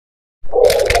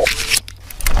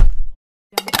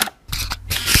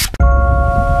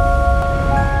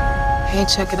Hey,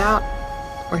 check it out.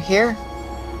 We're here.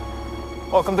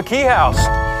 Welcome to Key House.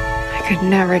 I could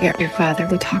never get your father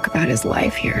to talk about his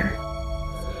life here.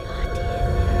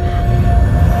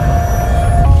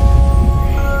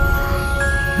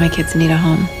 My kids need a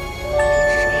home.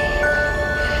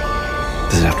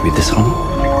 Does it have to be this home?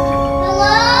 Hello?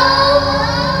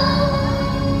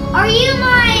 Are you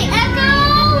my echo?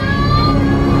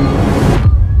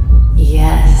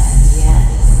 Yes.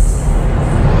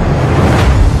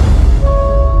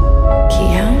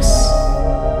 Key House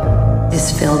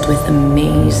is filled with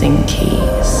amazing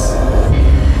keys.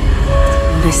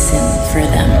 Listen for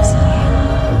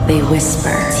them. They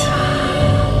whisper.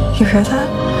 You hear that?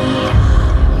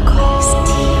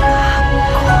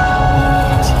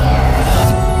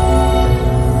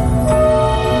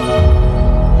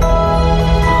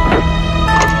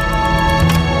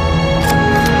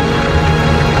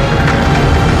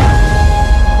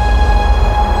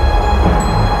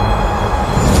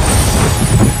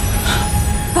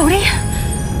 Bodhi?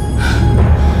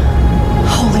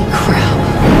 Holy crap.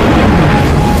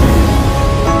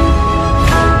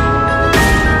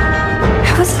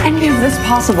 How is any of this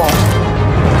possible?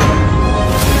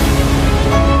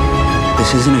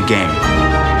 This isn't a game.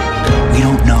 We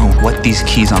don't know what these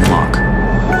keys unlock.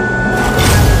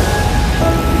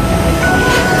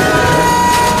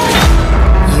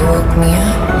 You woke me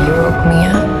up. You woke me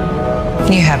up.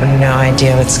 You have no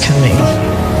idea what's coming.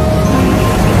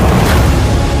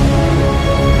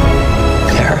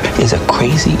 There is a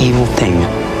crazy evil thing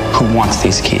who wants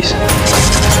these keys.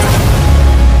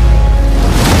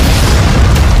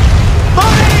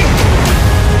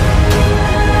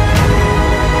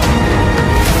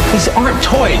 These aren't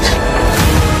toys.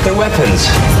 They're weapons.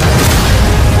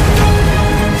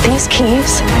 These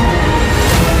keys,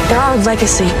 they're our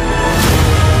legacy.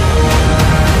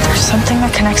 There's something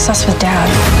that connects us with Dad.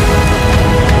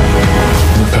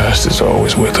 The past is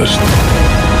always with us.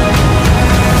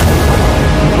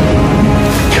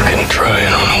 You can try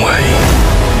and run away,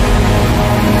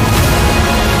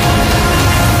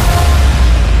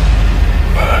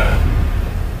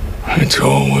 but it's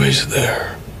always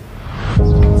there.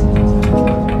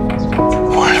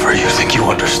 Whatever you think you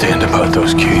understand about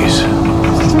those keys,